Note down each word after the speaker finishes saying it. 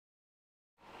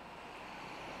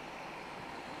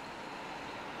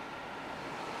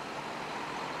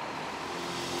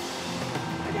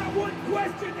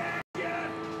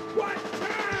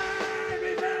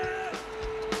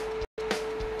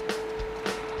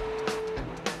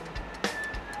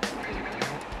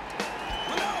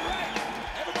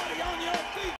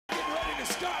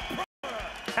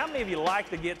many of you like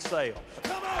to get sales?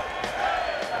 Come on!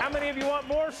 How many of you want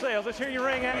more sales? Let's hear you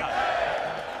ring out.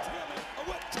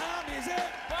 What time is it?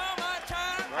 Wal-Mart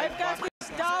time! I've got these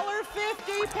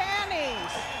 $1.50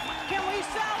 panties. Can we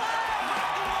sell them?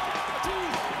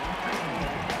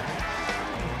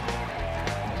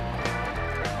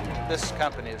 This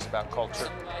company is about culture.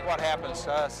 What happens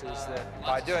to us is that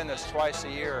by doing this twice a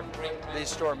year, these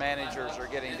store managers are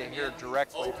getting to hear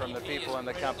directly from the people in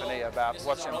the company about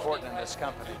what's important in this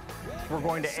company. We're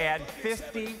going to add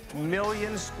 50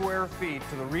 million square feet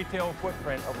to the retail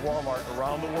footprint of Walmart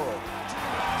around the world.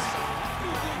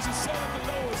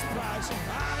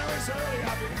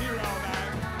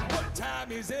 What time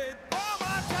is it?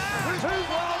 Walmart time! Whose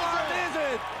Walmart is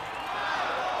it?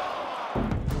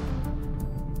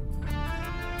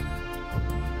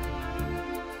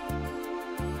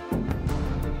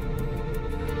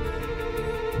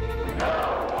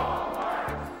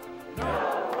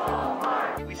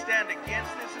 We stand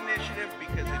against this initiative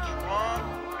because it's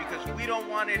wrong, because we don't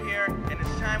want it here, and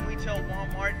it's time we tell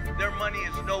Walmart their money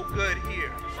is no good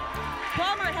here.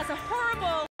 Walmart has a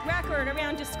horrible record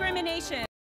around discrimination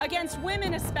against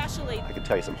women especially. I can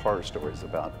tell you some horror stories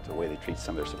about the way they treat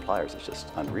some of their suppliers. It's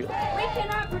just unreal. We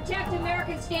cannot protect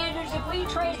American standards if we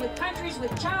trade with countries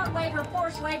with child labor,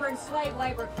 forced labor, and slave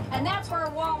labor, and that's where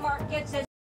Walmart gets its.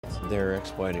 They're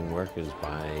exploiting workers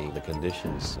by the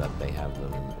conditions that they have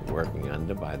them working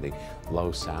under, by the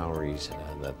low salaries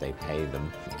that they pay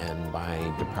them, and by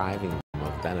depriving them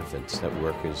of benefits that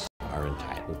workers are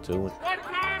entitled to. What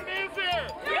time is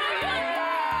it?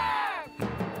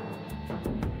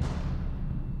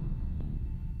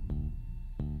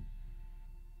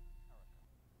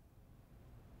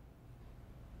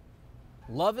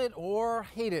 Love it or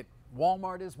hate it,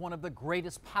 Walmart is one of the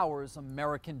greatest powers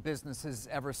American business has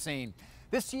ever seen.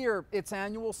 This year, its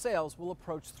annual sales will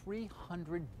approach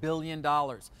 $300 billion.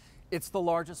 It's the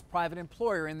largest private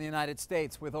employer in the United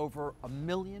States with over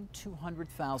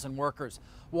 1,200,000 workers.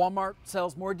 Walmart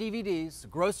sells more DVDs,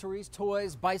 groceries,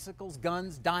 toys, bicycles,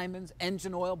 guns, diamonds,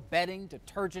 engine oil, bedding,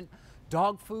 detergent,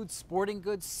 dog food, sporting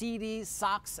goods, CDs,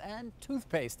 socks, and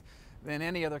toothpaste than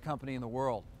any other company in the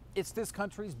world. It's this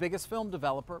country's biggest film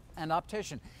developer and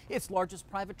optician, its largest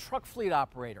private truck fleet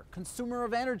operator, consumer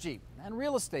of energy, and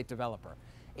real estate developer.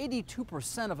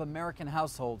 82% of American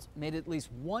households made at least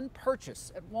one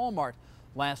purchase at Walmart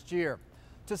last year.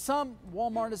 To some,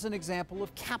 Walmart is an example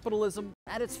of capitalism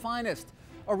at its finest,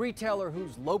 a retailer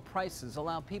whose low prices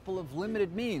allow people of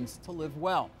limited means to live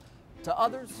well. To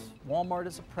others, Walmart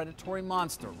is a predatory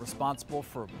monster responsible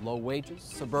for low wages,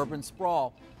 suburban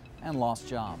sprawl, and lost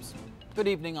jobs. Good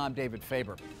evening, I'm David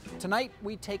Faber. Tonight,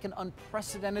 we take an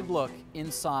unprecedented look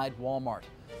inside Walmart.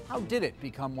 How did it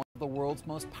become one of the world's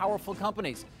most powerful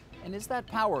companies? And is that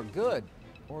power good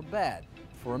or bad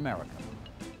for America?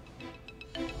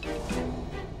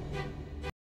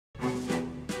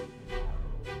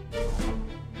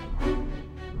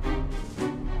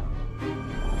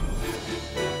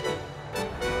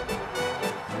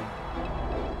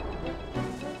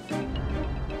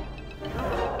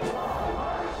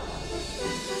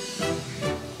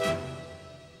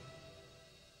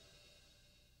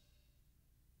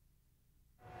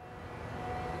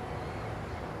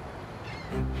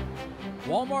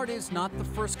 Walmart is not the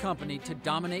first company to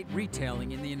dominate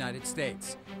retailing in the United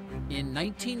States. In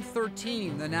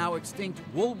 1913, the now extinct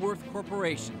Woolworth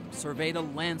Corporation surveyed a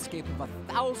landscape of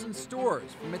 1,000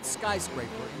 stores from its skyscraper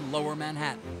in Lower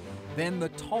Manhattan, then the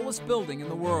tallest building in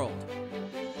the world.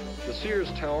 The Sears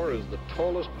Tower is the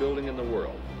tallest building in the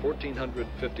world,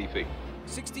 1,450 feet.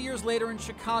 60 years later in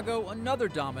Chicago, another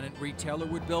dominant retailer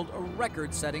would build a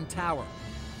record-setting tower,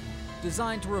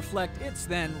 designed to reflect its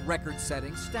then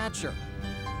record-setting stature.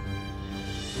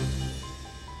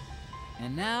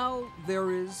 And now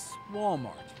there is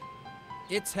Walmart.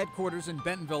 Its headquarters in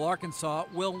Bentonville, Arkansas,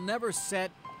 will never set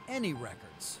any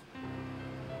records.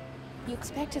 You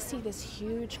expect to see this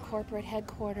huge corporate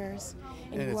headquarters,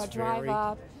 and you drive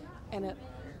up, and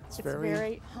it's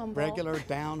very humble. Regular,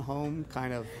 down-home,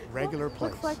 kind of regular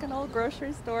place. Looks like an old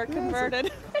grocery store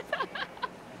converted.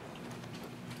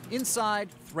 Inside,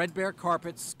 threadbare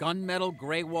carpets, gunmetal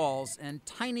gray walls, and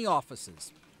tiny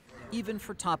offices, even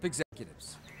for top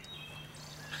executives.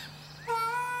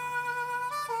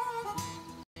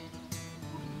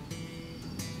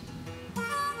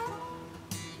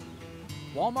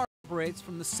 Walmart operates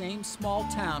from the same small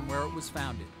town where it was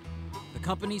founded. The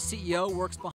company's CEO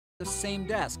works behind the same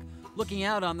desk, looking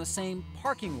out on the same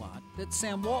parking lot that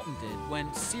Sam Walton did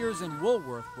when Sears and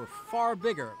Woolworth were far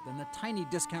bigger than the tiny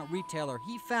discount retailer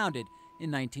he founded in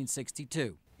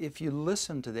 1962. If you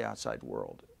listen to the outside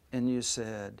world and you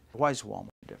said, why is Walmart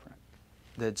different?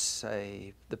 that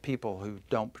say the people who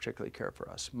don't particularly care for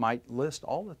us might list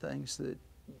all the things that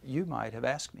you might have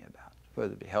asked me about,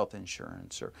 whether it be health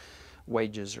insurance or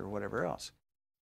wages or whatever else.